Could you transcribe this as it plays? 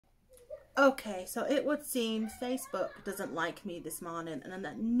Okay, so it would seem Facebook doesn't like me this morning and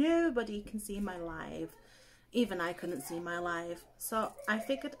that nobody can see my live. Even I couldn't see my live. So I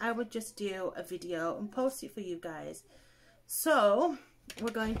figured I would just do a video and post it for you guys. So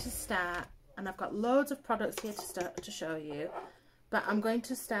we're going to start, and I've got loads of products here to show you. But I'm going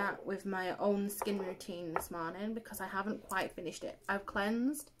to start with my own skin routine this morning because I haven't quite finished it. I've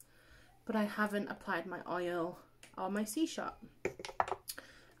cleansed, but I haven't applied my oil or my C-shot.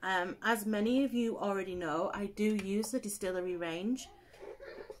 As many of you already know, I do use the Distillery range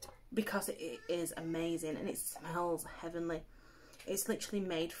because it is amazing and it smells heavenly. It's literally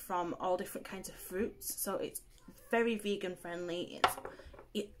made from all different kinds of fruits, so it's very vegan friendly.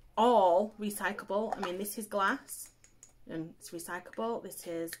 It's all recyclable. I mean, this is glass and it's recyclable. This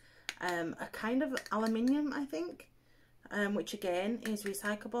is a kind of aluminium, I think, which again is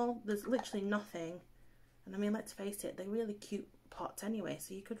recyclable. There's literally nothing, and I mean, let's face it, they're really cute pots anyway,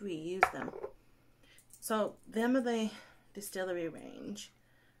 so you could reuse them. So them are the Distillery range,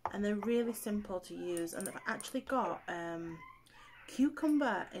 and they're really simple to use, and they've actually got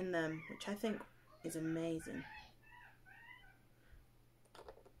cucumber in them, which I think is amazing.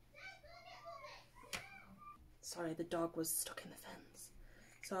 Sorry, the dog was stuck in the fence.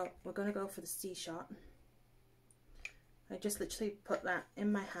 So we're going to go for the C-shot. I just literally put that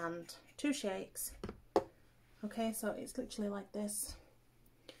in my hand, 2 shakes. Okay, so it's literally like this,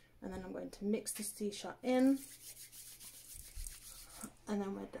 and then I'm going to mix the C-shot in, and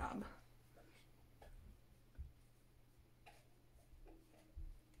then we're done.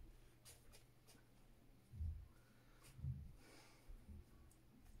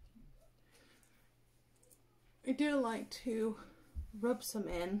 I do like to rub some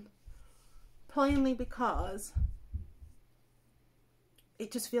in, plainly because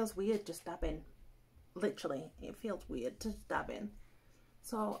it just feels weird just dabbing. Literally, it feels weird to dab in,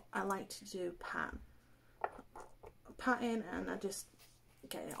 so I like to do pat in, and I just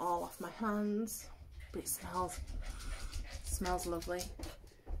get it all off my hands. But it smells lovely.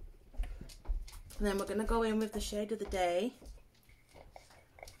 And then we're going to go in with the shade of the day.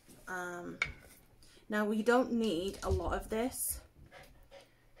 Now we don't need a lot of this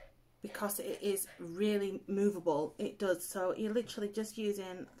because it is really movable. It does, so you're literally just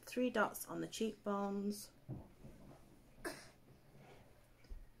using 3 dots on the cheekbones,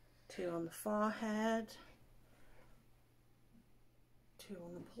 2 on the forehead, 2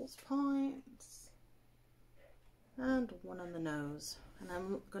 on the pulse points, and 1 on the nose. And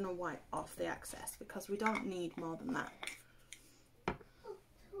I'm going to wipe off the excess because we don't need more than that.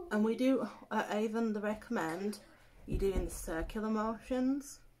 And we do at Avon recommend you doing the circular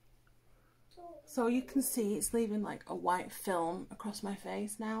motions. So you can see it's leaving like a white film across my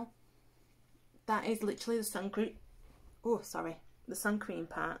face now. That is literally the sun cream. Oh, sorry, the sun cream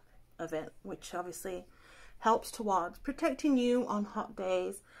part of it, which obviously helps towards protecting you on hot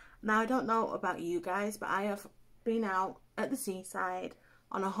days. Now I don't know about you guys, but I have been out at the seaside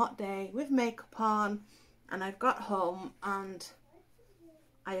on a hot day with makeup on, and I've got home and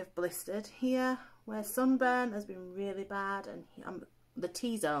I have blistered here where sunburn has been really bad, and the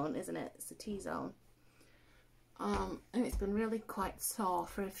T-zone, isn't it? It's the T-zone. And it's been really quite sore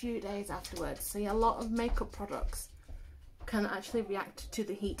for a few days afterwards. So yeah, a lot of makeup products can actually react to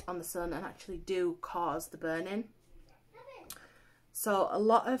the heat on the sun and actually do cause the burning. So a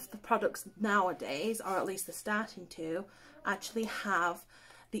lot of the products nowadays, or at least they're starting to, actually have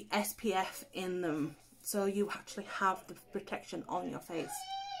the SPF in them. So you actually have the protection on your face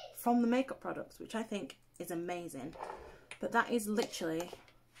from the makeup products, which I think is amazing. But that is literally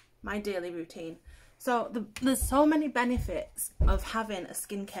my daily routine. So there's so many benefits of having a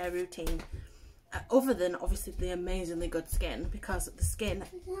skincare routine, other than obviously the amazingly good skin, because the skin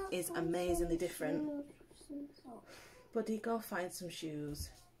is amazingly different. Buddy, go find some shoes.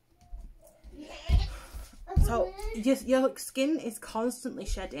 So your skin is constantly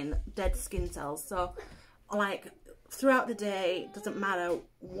shedding dead skin cells. So like throughout the day, doesn't matter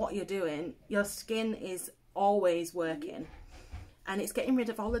what you're doing, your skin is always working, and it's getting rid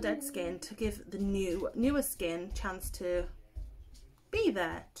of all the dead skin to give the newer skin chance to be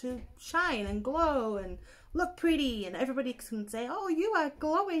there, to shine and glow and look pretty, and everybody can say, oh, you are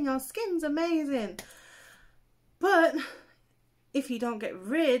glowing, your skin's amazing. But if you don't get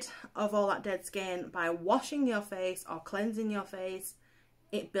rid of all that dead skin by washing your face or cleansing your face,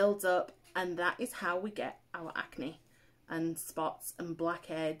 it builds up, and that is how we get our acne and spots and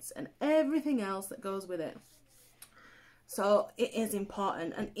blackheads and everything else that goes with it. So it is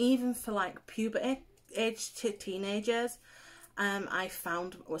important, and even for like puberty age to teenagers, I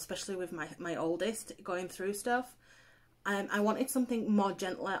found, especially with my oldest going through stuff, I wanted something more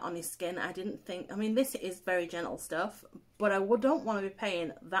gentler on his skin. I didn't think, I mean, this is very gentle stuff, but I don't want to be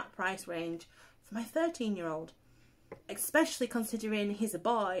paying that price range for my 13-year-old. Especially considering he's a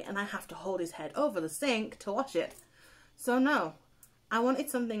boy and I have to hold his head over the sink to wash it. So no, I wanted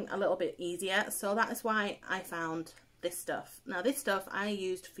something a little bit easier. So that is why I found this stuff. Now this stuff I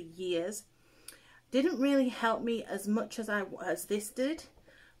used for years. Didn't really help me as much as this did.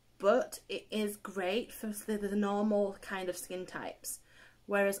 But it is great for the normal kind of skin types.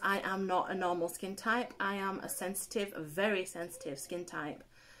 Whereas I am not a normal skin type. I am a sensitive, a very sensitive skin type.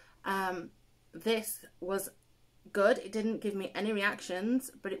 This was good. It didn't give me any reactions,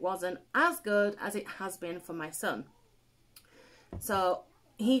 but it wasn't as good as it has been for my son. So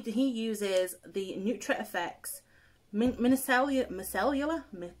he uses the NutriFX micellar,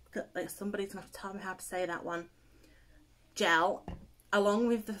 somebody's going to tell me how to say that one, gel, along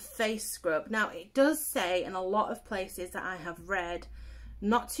with the face scrub. Now it does say in a lot of places that I have read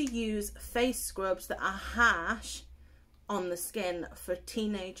not to use face scrubs that are harsh on the skin for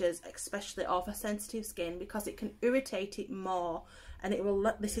teenagers, especially, or for sensitive skin, because it can irritate it more, and it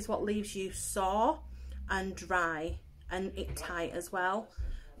will, this is what leaves you sore and dry and it tight as well.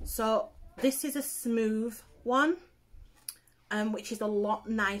 So this is a smooth one, which is a lot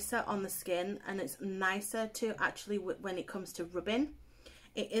nicer on the skin, and it's nicer to actually, when it comes to rubbing,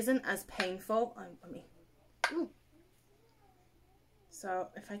 it isn't as painful. So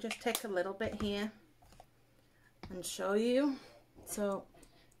if I just take a little bit here and show you, so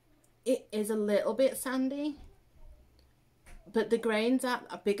it is a little bit sandy, but the grains are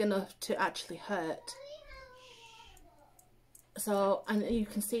big enough to actually hurt. So, and you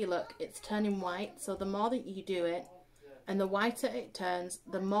can see, look, it's turning white. So the more that you do it and the whiter it turns,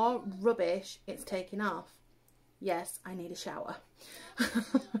 the more rubbish it's taking off. Yes, I need a shower.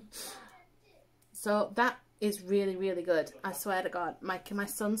 So that is really, really good. I swear to God, my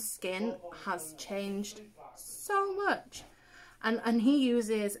son's skin has changed so much. And he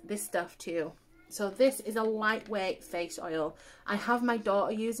uses this stuff too. So this is a lightweight face oil. I have my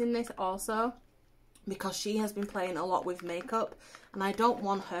daughter using this also, because she has been playing a lot with makeup, and I don't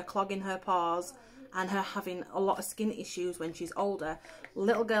want her clogging her pores and her having a lot of skin issues when she's older.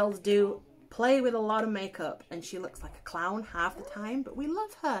 Little girls do play with a lot of makeup and she looks like a clown half the time, but we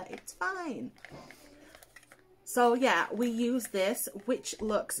love her, it's fine. So yeah, we use this, which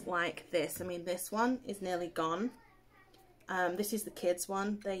looks like this. I mean, this one is nearly gone. This is the kids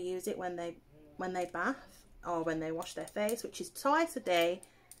one. They use it when they bath or when they wash their face, which is twice a day,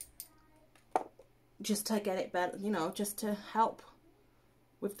 just to get it better, you know, just to help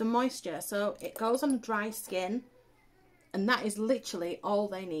with the moisture. So it goes on dry skin, and that is literally all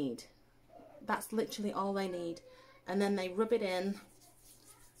they need. That's literally all they need. And then they rub it in,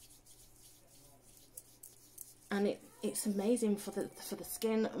 and it's amazing for the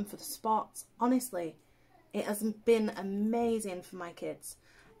skin and for the spots. Honestly, it has been amazing for my kids.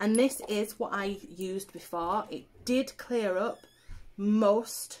 And this is what I used before. It did clear up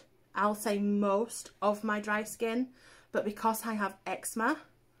most, I'll say most, of my dry skin, but because I have eczema,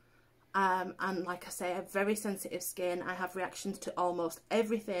 and like I say, I have very sensitive skin, I have reactions to almost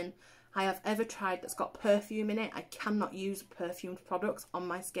everything I have ever tried that's got perfume in it. I cannot use perfumed products on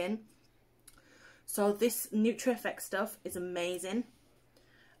my skin. So this NutriFX stuff is amazing.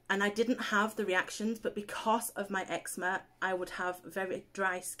 And I didn't have the reactions, but because of my eczema, I would have very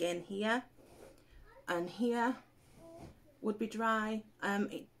dry skin here, and here would be dry.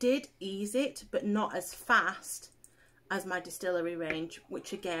 It did ease it, but not as fast as my Distillery range,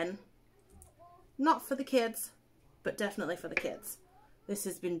 which again, not for the kids, but definitely for the kids. This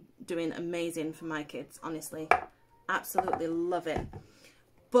has been doing amazing for my kids, honestly. Absolutely love it.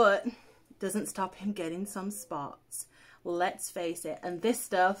 But doesn't stop him getting some spots. Let's face it. And this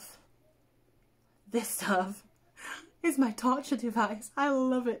stuff is my torture device. I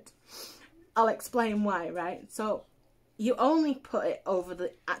love it. I'll explain why, right? So you only put it over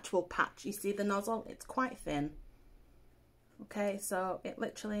the actual patch. You see the nozzle? It's quite thin. Okay, so it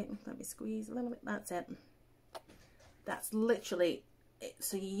literally, let me squeeze a little bit. That's it. That's literally it.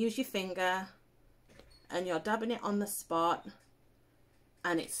 So you use your finger and you're dabbing it on the spot,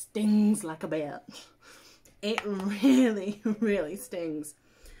 and it stings like a bitch. It really, really stings.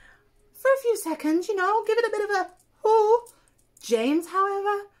 For a few seconds, you know, give it a bit of a ooh. James,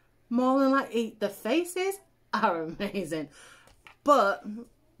 however, more than likely, the faces are amazing. But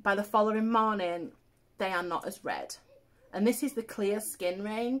by the following morning, they are not as red. And this is the clear skin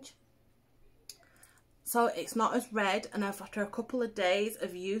range. So it's not as red, and after a couple of days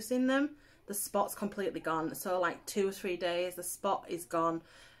of using them, the spot's completely gone. So like 2 or 3 days, the spot is gone.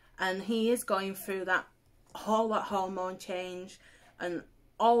 And he is going through that all that hormone change and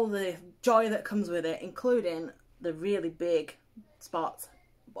all the joy that comes with it, including the really big spots.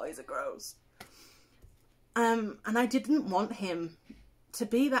 Boys are gross. And I didn't want him to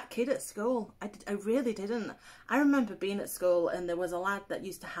be that kid at school. I really didn't. I remember being at school and there was a lad that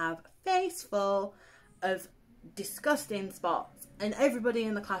used to have a face full of disgusting spots, and everybody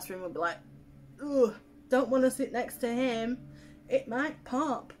in the classroom would be like, ugh, don't want to sit next to him, it might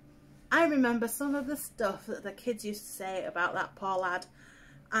pop. I remember some of the stuff that the kids used to say about that poor lad,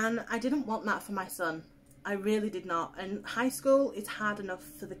 and I didn't want that for my son. I really did not. And high school is hard enough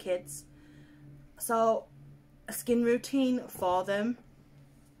for the kids, so a skin routine for them,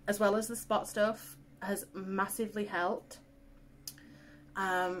 as well as the spot stuff, has massively helped.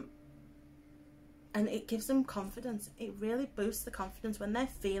 And it gives them confidence. It really boosts the confidence when they're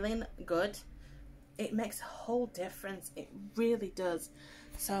feeling good. It makes a whole difference. It really does.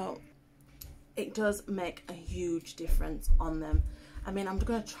 So it does make a huge difference on them. I mean, I'm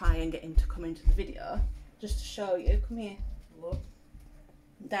going to try and get him to come into the video just to show you. Come here. Look.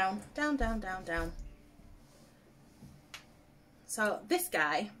 Down, down, down, down, down. So this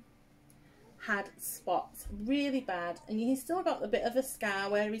guy had spots really bad, and he's still got a bit of a scar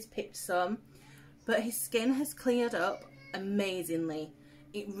where he's picked some, but his skin has cleared up amazingly.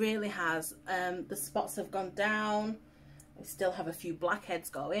 It really has. The spots have gone down. We still have a few blackheads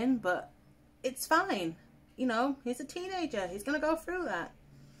going, but it's fine. You know, he's a teenager. He's going to go through that.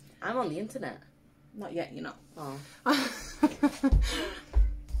 I'm on the internet. Not yet, you know. Oh.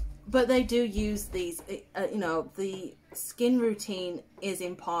 But they do use these, you know, the skin routine is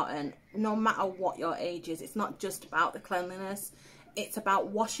important no matter what your age is. It's not just about the cleanliness. It's about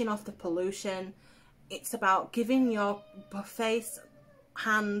washing off the pollution. It's about giving your face,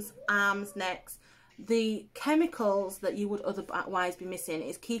 hands, arms, necks, the chemicals that you would otherwise be missing.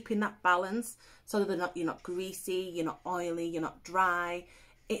 Is keeping that balance so that you're not greasy, you're not oily, you're not dry.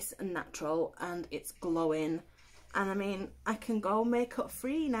 It's natural and it's glowing. And I mean, I can go makeup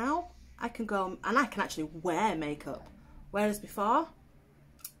free now. I can go and I can actually wear makeup. Whereas before,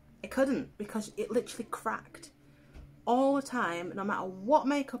 I couldn't, because it literally cracked all the time. No matter what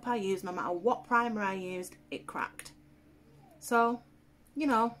makeup I used, no matter what primer I used, it cracked. So, you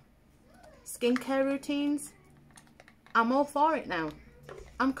know, skincare routines, I'm all for it now.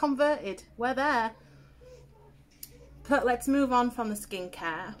 I'm converted. We're there. But let's move on from the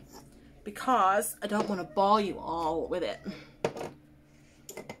skincare, because I don't want to bore you all with it.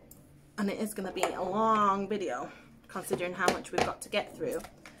 And it is going to be a long video, considering how much we've got to get through.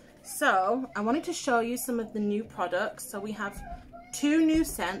 So, I wanted to show you some of the new products. So we have 2 new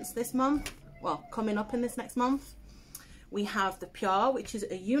scents this month. Well, coming up in this next month. We have the Pure, which is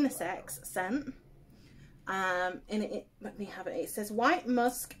a unisex scent. Let me have it. It says white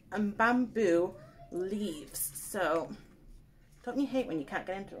musk and bamboo leaves. So, don't you hate when you can't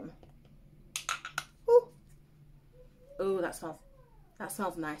get into them? Oh, that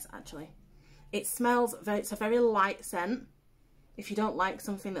smells nice, actually. It smells it's a very light scent. If you don't like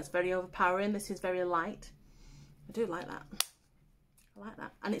something that's very overpowering, this is very light. I do like that. I like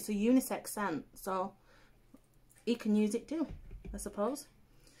that. And it's a unisex scent, so you can use it too, I suppose.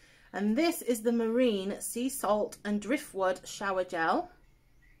 And this is the Marine Sea Salt and Driftwood Shower Gel.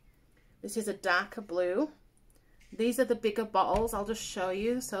 This is a darker blue. These are the bigger bottles. I'll just show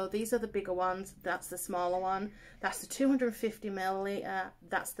you. So these are the bigger ones. That's the smaller one. That's the 250 milliliter.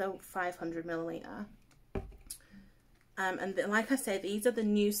 That's the 500 milliliter. And like I said, these are the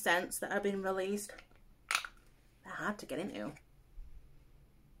new scents that have been released. They're hard to get into.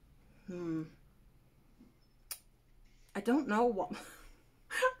 I don't know what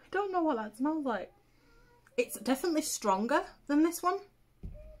I don't know what that smells like. It's definitely stronger than this one,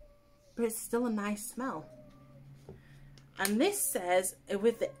 but it's still a nice smell. And this says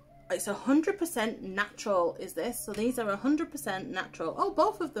it's 100% natural, is this? So these are 100% natural. Oh,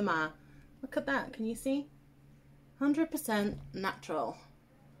 both of them are. Look at that. Can you see? 100% natural.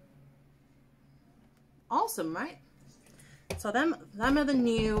 Awesome, right? So them are the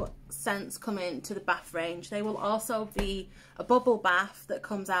new scents coming to the bath range. They will also be a bubble bath that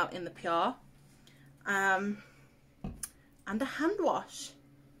comes out in the Pure. And a hand wash.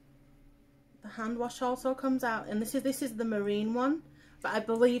 The hand wash also comes out, and this is the Marine one, but I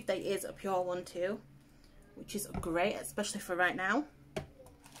believe there is a Pure one too, which is great, especially for right now.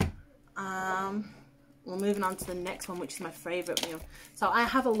 We're moving on to the next one, which is my favourite meal. So I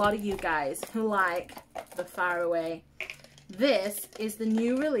have a lot of you guys who like the Far Away. This is the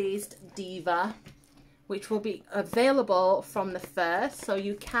new released Diva, which will be available from the 1st, so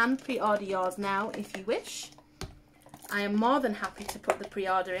you can pre-order yours now if you wish. I am more than happy to put the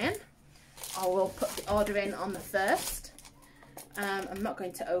pre-order in. I will put the order in on the 1st. I'm not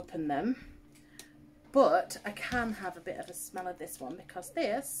going to open them, but I can have a bit of a smell of this one because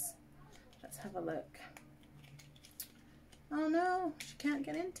this, let's have a look. Oh no, she can't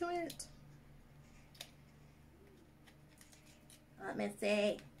get into it. Let me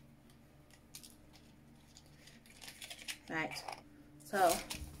see. Right, so,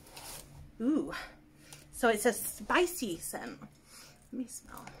 ooh, so it's a spicy scent. Let me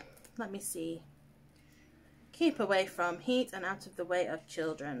smell. Let me see. Keep away from heat and out of the way of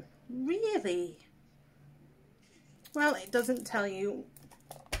children. Really? Well, it doesn't tell you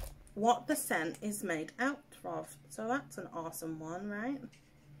what the scent is made out of. So that's an awesome one, right?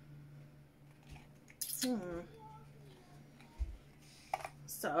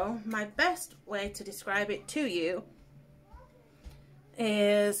 So my best way to describe it to you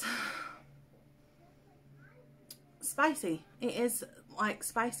is spicy. It is like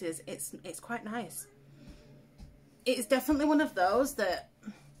spices. It's quite nice. It's definitely one of those that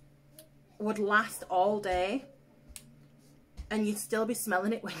would last all day and you'd still be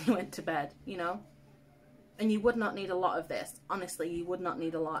smelling it when you went to bed, you know? And you would not need a lot of this. Honestly, you would not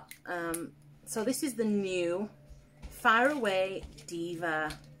need a lot. So this is the new Far Away Diva,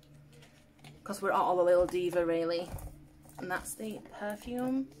 because we're all a little diva really. And that's the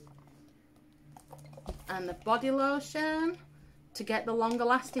perfume. And the body lotion. To get the longer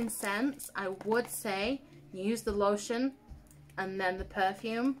lasting scents, I would say use the lotion and then the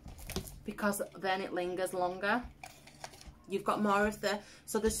perfume, because then it lingers longer. You've got more of the,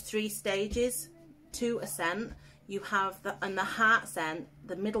 so there's 3 stages to a scent. You have the, and the heart scent,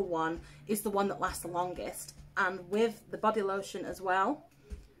 the middle one, is the one that lasts the longest. And with the body lotion as well,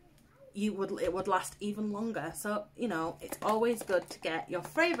 it would last even longer. So, you know, it's always good to get your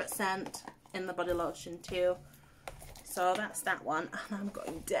favourite scent in the body lotion too. So that's that one. And I'm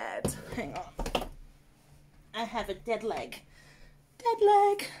going dead. Hang on. I have a dead leg. Dead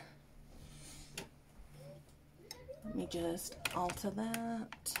leg. Let me just alter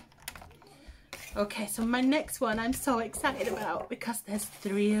that. Okay, so my next one I'm so excited about because there's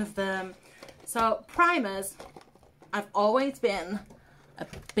 3 of them. So primers, I've always been a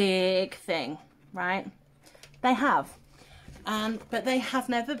big thing, right? They have. But they have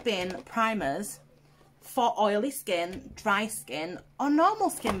never been primers for oily skin, dry skin, or normal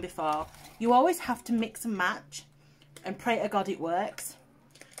skin before. You always have to mix and match and pray to God it works.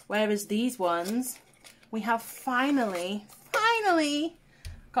 Whereas these ones, we have finally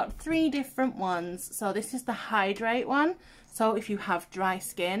got 3 different ones. So this is the hydrate one. So if you have dry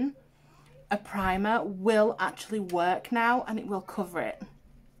skin, a primer will actually work now and it will cover it.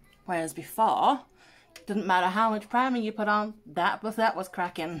 Whereas before, it didn't matter how much primer you put on, that was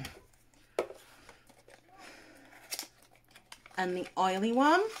cracking. And the oily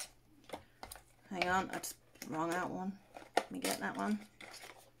one, hang on, I just wrong out one. Let me get that one.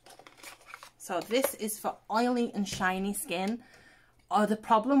 So this is for oily and shiny skin. The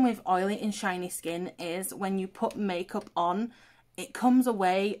problem with oily and shiny skin is when you put makeup on, it comes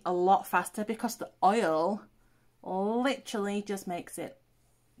away a lot faster because the oil literally just makes it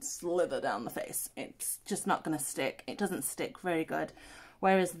slither down the face. It's just not going to stick. It doesn't stick very good.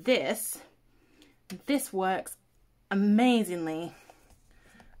 Whereas this works amazingly.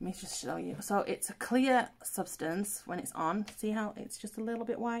 Let me just show you. So it's a clear substance when it's on. See how it's just a little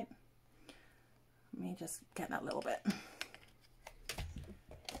bit white? Let me just get that little bit.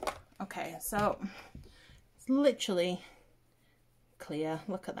 Okay, so it's literally clear.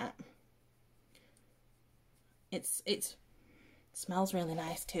 Look at that. It smells really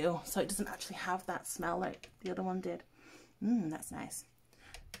nice too. So it doesn't actually have that smell like the other one did. That's nice.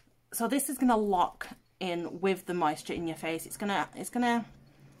 So this is gonna lock in with the moisture in your face. It's gonna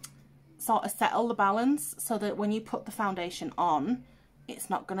sort of settle the balance so that when you put the foundation on, it's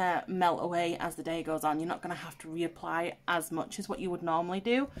not gonna melt away as the day goes on. You're not gonna have to reapply as much as what you would normally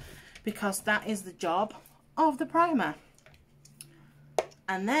do, because that is the job of the primer.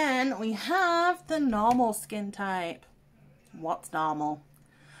 And then we have the normal skin type. What's normal?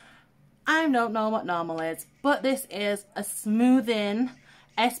 I don't know what normal is, but this is a smoothing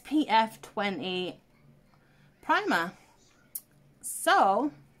SPF 20 primer.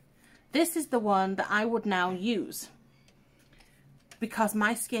 So this is the one that I would now use, because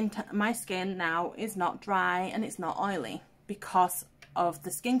my skin now is not dry and it's not oily because of the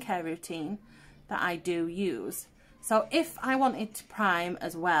skincare routine that I do use. So if I wanted to prime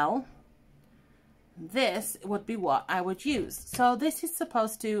as well, this would be what I would use. So this is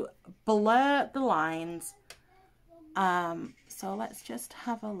supposed to blur the lines. So let's just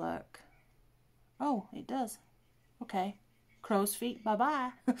have a look. Oh, it does. Okay. Crow's feet,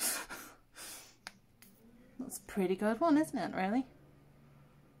 bye-bye. That's a pretty good one, isn't it, really?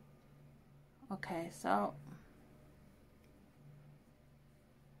 Okay, so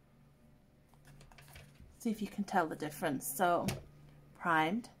see if you can tell the difference. So,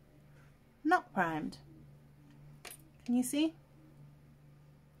 primed, not primed. Can you see?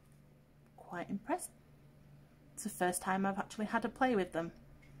 Quite impressed. It's the first time I've actually had to play with them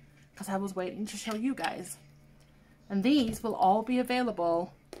because I was waiting to show you guys. And these will all be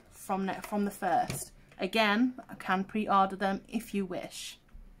available from the 1st. Again, I can pre-order them if you wish.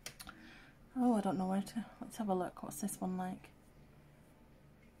 Oh, I don't know where to. Let's have a look. What's this one like?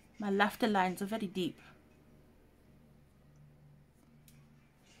 My laughter lines are very deep.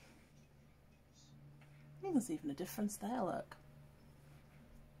 I think there's even a difference there, look.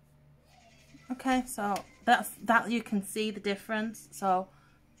 Okay, so that you can see the difference. So,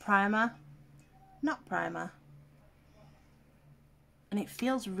 primer, not primer. And it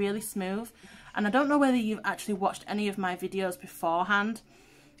feels really smooth. And I don't know whether you've actually watched any of my videos beforehand.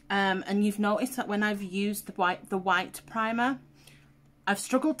 And you've noticed that when I've used the white primer, I've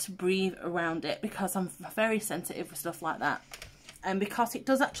struggled to breathe around it because I'm very sensitive with stuff like that. And because it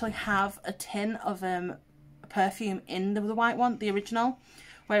does actually have a tin of perfume in the white one, the original,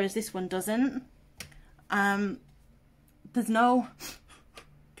 whereas this one doesn't. There's no,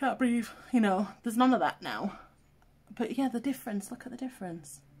 can't breathe, you know, there's none of that now. But yeah, the difference, look at the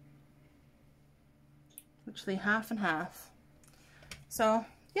difference. Literally half and half. So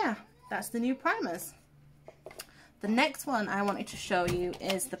yeah, that's the new primers. The next one I wanted to show you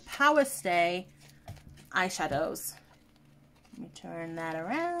is the Powerstay eyeshadows. Let me turn that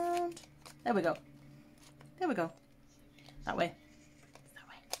around. There we go. There we go. That way. That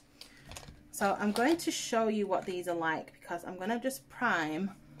way. So I'm going to show you what these are like because I'm going to just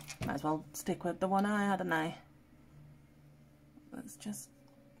prime. Might as well stick with the one eye, hadn't I? Let's just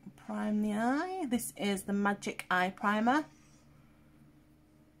prime the eye. This is the Magic Eye Primer.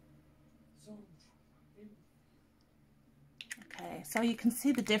 Okay, so you can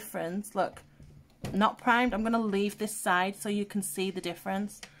see the difference. Look, not primed. I'm going to leave this side so you can see the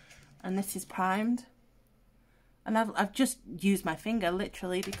difference. And this is primed. And I've just used my finger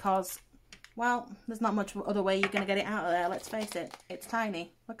literally because, well, there's not much other way you're going to get it out of there. Let's face it, it's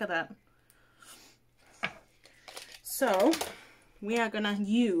tiny. Look at that. So we are going to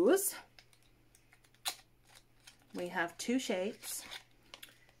use, we have 2 shades.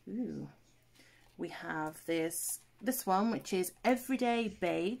 Ooh. We have this one, which is Everyday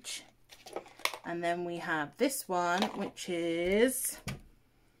Beige. And then we have this one, which is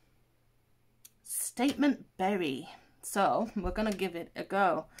Statement Berry. So we're going to give it a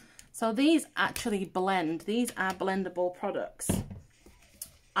go. So these actually blend. These are blendable products.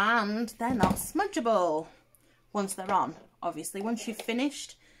 And they're not smudgeable once they're on. Obviously, once you've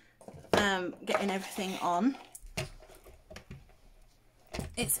finished getting everything on,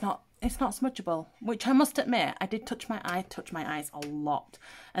 it's not smudgeable, which I must admit, I did touch my eyes a lot.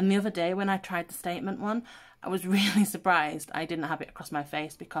 And the other day when I tried the Statement one, I was really surprised I didn't have it across my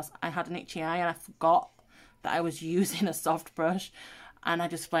face because I had an itchy eye and I forgot that I was using a soft brush, and I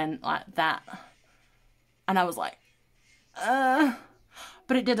just went like that, and I was like,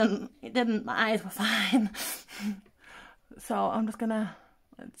 but it didn't, my eyes were fine. So I'm just gonna,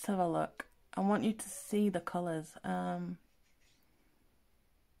 let's have a look. I want you to see the colours.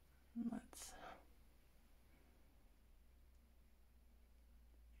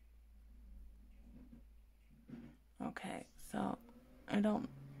 Okay, so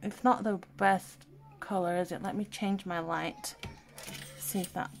it's not the best colour, is it? Let me change my light. See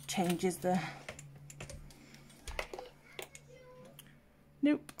if that changes the...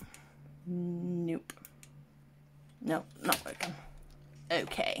 Nope. Nope. Nope, not working.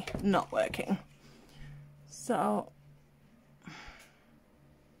 Okay, not working. So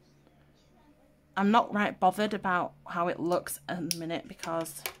I'm not right bothered about how it looks in a minute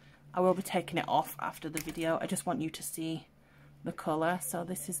because I will be taking it off after the video. I just want you to see the colour. So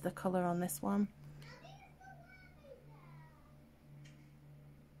this is the colour on this one.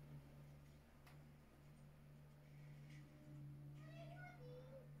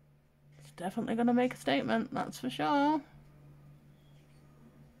 It's definitely going to make a statement, that's for sure.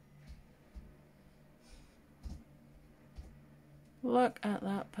 Look at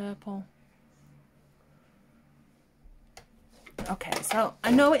that purple. Okay, so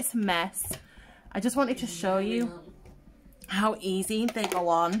I know it's a mess. I just wanted to show you how easy they go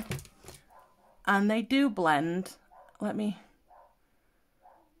on. And they do blend. I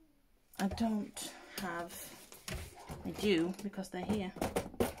do because they're here.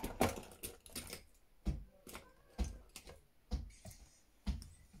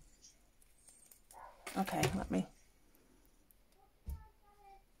 Okay, let me.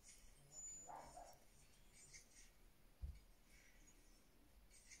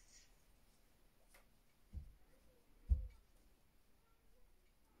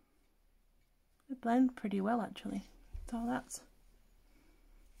 They blend pretty well actually. So that's.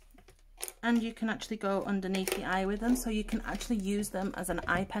 And you can actually go underneath the eye with them, so you can actually use them as an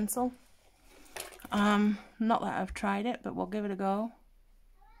eye pencil. Not that I've tried it, but we'll give it a go.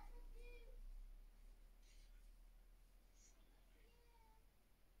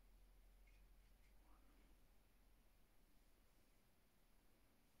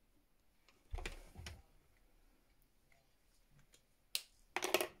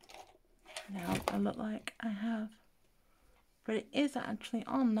 Now I look like I have, but it is actually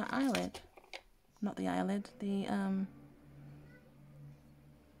on the eyelid, not the eyelid, the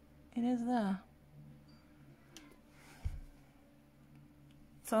it is there.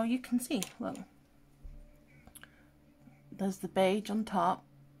 So you can see, look, there's the beige on top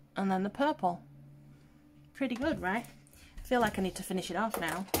and then the purple. Pretty good, right? I feel like I need to finish it off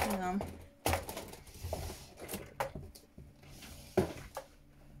now. Hang on.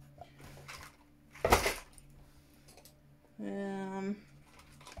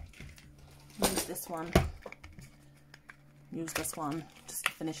 Use this one. Use this one just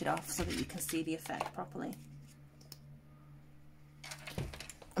to finish it off so that you can see the effect properly.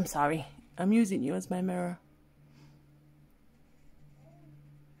 I'm sorry, I'm using you as my mirror.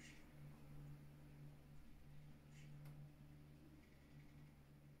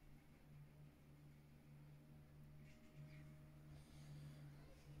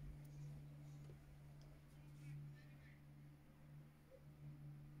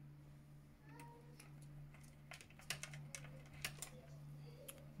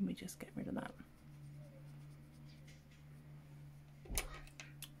 Let me just get rid of that.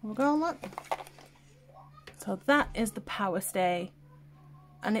 We'll go, look. So that is the Powerstay,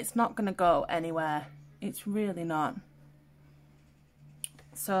 and it's not going to go anywhere. It's really not.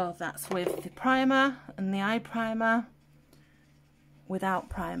 So that's with the primer and the eye primer, without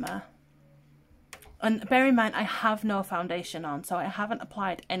primer. And bear in mind, I have no foundation on, so I haven't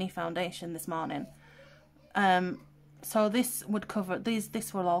applied any foundation this morning. So this would cover,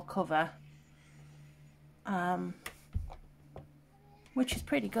 this will all cover, which is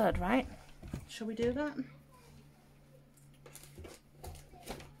pretty good, right? Shall we do that?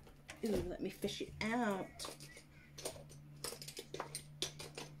 Ooh, let me fish it out.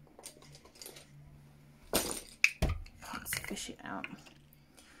 Let's fish it out.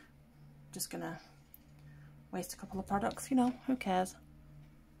 Just gonna waste a couple of products, you know, who cares?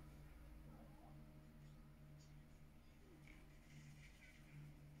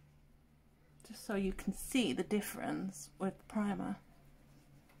 Just so you can see the difference with the primer.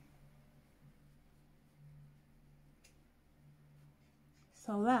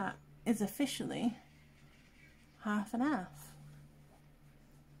 So that is officially half and half.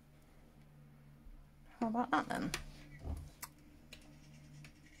 How about that then?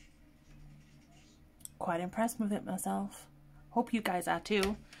 Quite impressed with it myself. Hope you guys are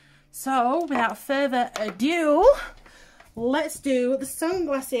too. So without further ado, let's do the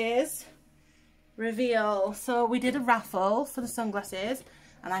sunglasses reveal. So we did a raffle for the sunglasses,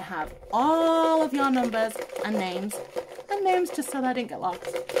 and I have all of your numbers and names just so that I didn't get lost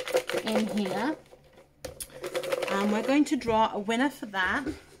in here. And we're going to draw a winner for that.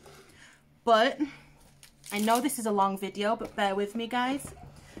 But I know this is a long video, but bear with me, guys.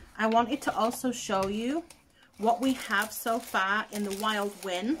 I wanted to also show you what we have so far in the wild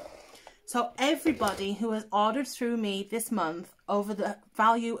win. So everybody who has ordered through me this month over the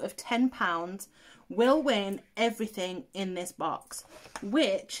value of £10 will win everything in this box,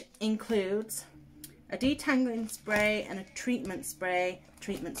 which includes a detangling spray and a treatment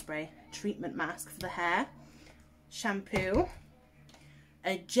mask for the hair, shampoo,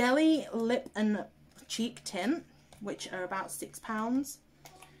 a jelly lip and cheek tint, which are about £6.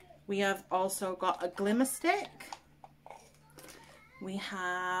 We have also got a glimmer stick. We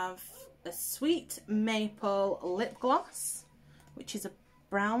have a sweet maple lip gloss, which is a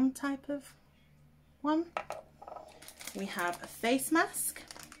brown type of one. We have a face mask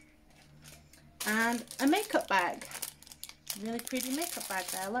and a makeup bag. Really pretty makeup bag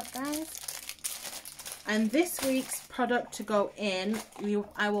there, look guys. And this week's product to go in,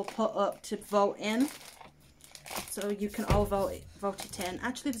 I will put up to vote in, so you can all vote it in.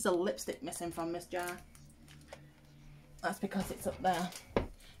 Actually, there's a lipstick missing from this jar. That's because it's up there.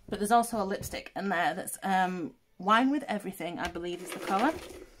 But there's also a lipstick in there that's Wine with Everything, I believe is the colour.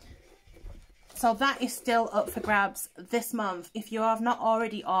 So that is still up for grabs this month. If you have not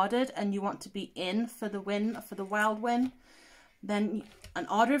already ordered and you want to be in for the win, for the wild win, then an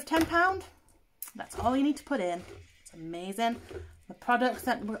order of £10, that's all you need to put in. It's amazing. The products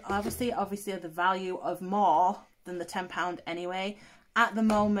that obviously are the value of more than the £10 anyway. At the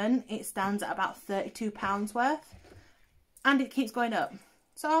moment, it stands at about £32 worth, and it keeps going up.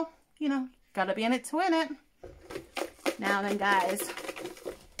 So, you know, gotta be in it to win it. Now then, guys,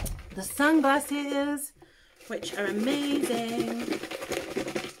 the sunglasses, which are amazing.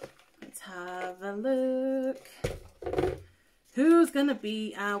 Let's have a look. Who's gonna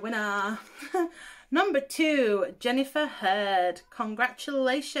be our winner? Number 2, Jennifer Hurd.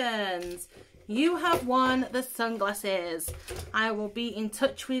 Congratulations. You have won the sunglasses. I will be in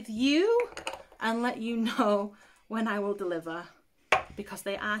touch with you and let you know when I will deliver, because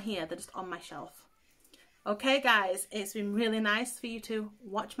they are here. They're just on my shelf. Okay, guys, it's been really nice for you to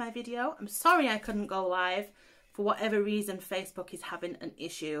watch my video. I'm sorry I couldn't go live. For whatever reason, Facebook is having an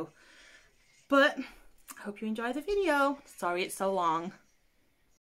issue. But I hope you enjoy the video. Sorry it's so long.